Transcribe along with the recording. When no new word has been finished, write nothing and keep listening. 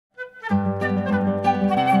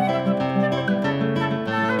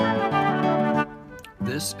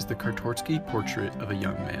This is the Czartoryski portrait of a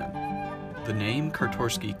young man. The name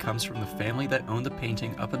Czartoryski comes from the family that owned the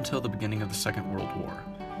painting up until the beginning of the Second World War.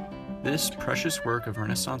 This precious work of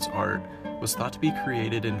Renaissance art was thought to be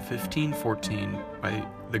created in 1514 by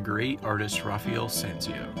the great artist Raphael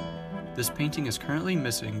Sanzio. This painting is currently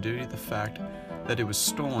missing due to the fact that it was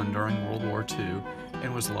stolen during World War II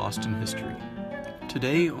and was lost in history.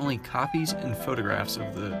 Today, only copies and photographs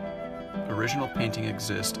of the original painting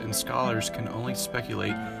exist, and scholars can only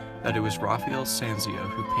speculate that it was Raphael Sanzio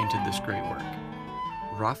who painted this great work.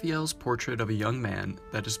 Raphael's portrait of a young man,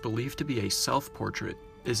 that is believed to be a self-portrait,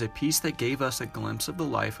 is a piece that gave us a glimpse of the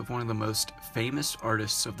life of one of the most famous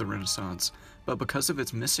artists of the Renaissance, but because of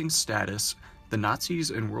its missing status, the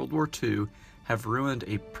Nazis in World War II have ruined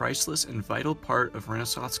a priceless and vital part of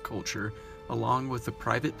Renaissance culture, along with the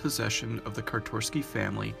private possession of the Czartoryski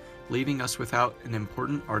family, leaving us without an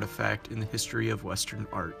important artifact in the history of Western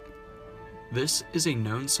art. This is a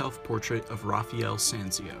known self-portrait of Raphael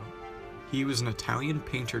Sanzio. He was an Italian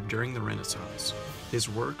painter during the Renaissance. His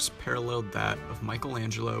works paralleled that of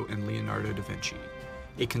Michelangelo and Leonardo da Vinci.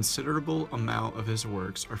 A considerable amount of his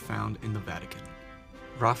works are found in the Vatican.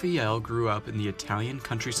 Raphael grew up in the Italian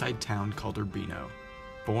countryside town called Urbino.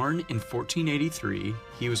 Born in 1483,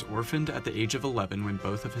 he was orphaned at the age of 11 when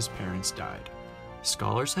both of his parents died.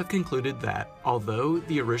 Scholars have concluded that, although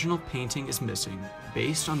the original painting is missing,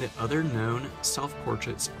 based on the other known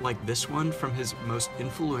self-portraits like this one from his most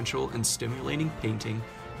influential and stimulating painting,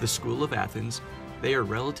 The School of Athens, they are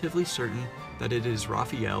relatively certain that it is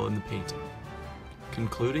Raphael in the painting.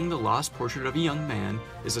 Concluding the lost portrait of a young man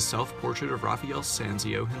is a self-portrait of Raphael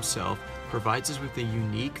Sanzio himself provides us with a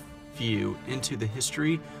unique view into the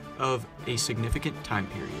history of a significant time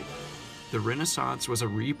period. The Renaissance was a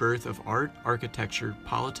rebirth of art, architecture,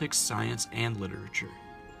 politics, science, and literature.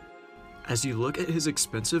 As you look at his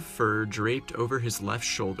expensive fur draped over his left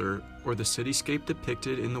shoulder, or the cityscape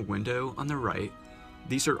depicted in the window on the right,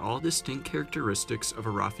 these are all distinct characteristics of a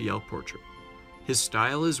Raphael portrait. His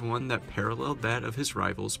style is one that paralleled that of his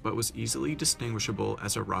rivals, but was easily distinguishable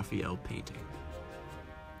as a Raphael painting.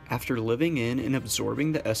 After living in and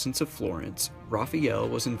absorbing the essence of Florence, Raphael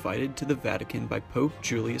was invited to the Vatican by Pope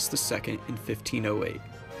Julius II in 1508.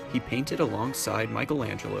 He painted alongside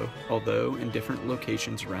Michelangelo, although in different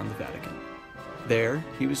locations around the Vatican. There,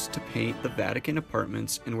 he was to paint the Vatican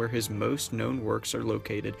apartments and where his most known works are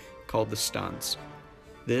located, called the Stanze.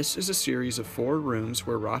 This is a series of 4 rooms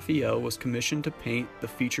where Raphael was commissioned to paint the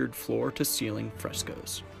featured floor-to-ceiling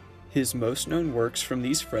frescoes. His most known works from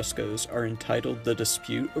these frescoes are entitled The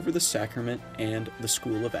Dispute over the Sacrament and The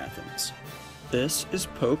School of Athens. This is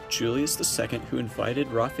Pope Julius II who invited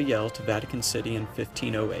Raphael to Vatican City in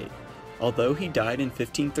 1508. Although he died in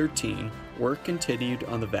 1513, work continued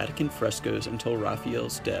on the Vatican frescoes until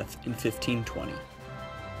Raphael's death in 1520.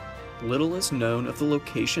 Little is known of the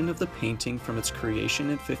location of the painting from its creation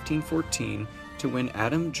in 1514 to when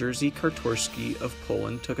Adam Jerzy Czartoryski of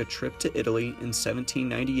Poland took a trip to Italy in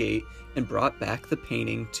 1798 and brought back the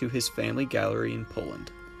painting to his family gallery in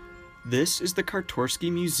Poland. This is the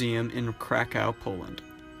Czartoryski Museum in Krakow, Poland.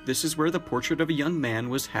 This is where the portrait of a young man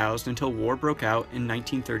was housed until war broke out in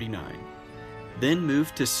 1939. Then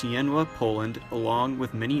moved to Siena, Poland, along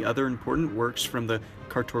with many other important works from the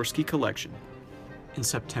Czartoryski collection. In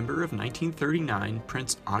September of 1939,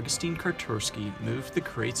 Prince Augustine Czartoryski moved the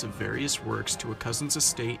crates of various works to a cousin's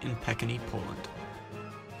estate in Pekinny, Poland.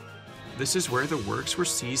 This is where the works were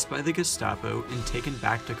seized by the Gestapo and taken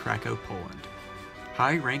back to Krakow, Poland.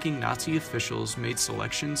 High-ranking Nazi officials made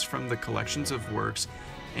selections from the collections of works,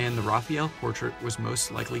 and the Raphael portrait was most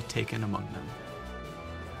likely taken among them.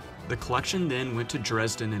 The collection then went to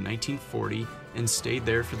Dresden in 1940 and stayed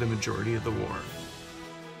there for the majority of the war.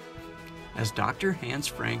 As Dr. Hans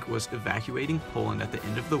Frank was evacuating Poland at the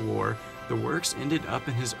end of the war, the works ended up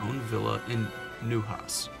in his own villa in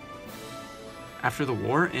Neuhaus. After the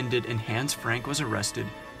war ended and Hans Frank was arrested,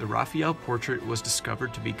 the Raphael portrait was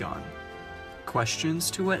discovered to be gone. Questions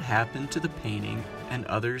to what happened to the painting and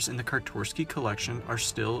others in the Czartoryski collection are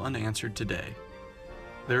still unanswered today.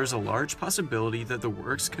 There is a large possibility that the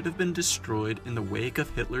works could have been destroyed in the wake of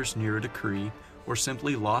Hitler's Nero decree, or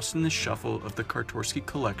simply lost in the shuffle of the Czartoryski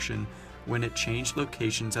collection when it changed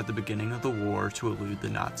locations at the beginning of the war to elude the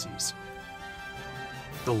Nazis.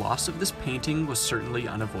 The loss of this painting was certainly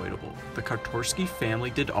unavoidable. The Czartoryski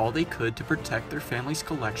family did all they could to protect their family's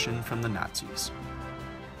collection from the Nazis.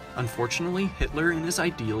 Unfortunately, Hitler and his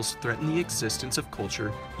ideals threatened the existence of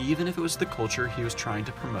culture, even if it was the culture he was trying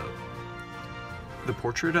to promote. The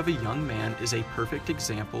portrait of a young man is a perfect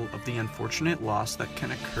example of the unfortunate loss that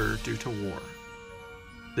can occur due to war.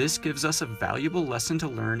 This gives us a valuable lesson to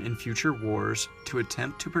learn in future wars to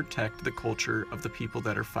attempt to protect the culture of the people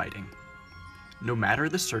that are fighting. No matter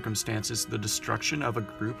the circumstances, the destruction of a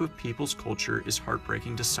group of people's culture is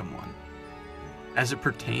heartbreaking to someone. As it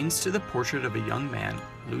pertains to the portrait of a young man,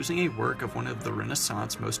 losing a work of one of the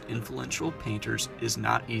Renaissance most influential painters is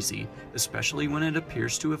not easy, especially when it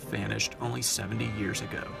appears to have vanished only 70 years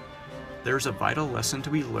ago. There is a vital lesson to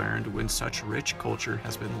be learned when such rich culture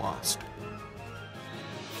has been lost.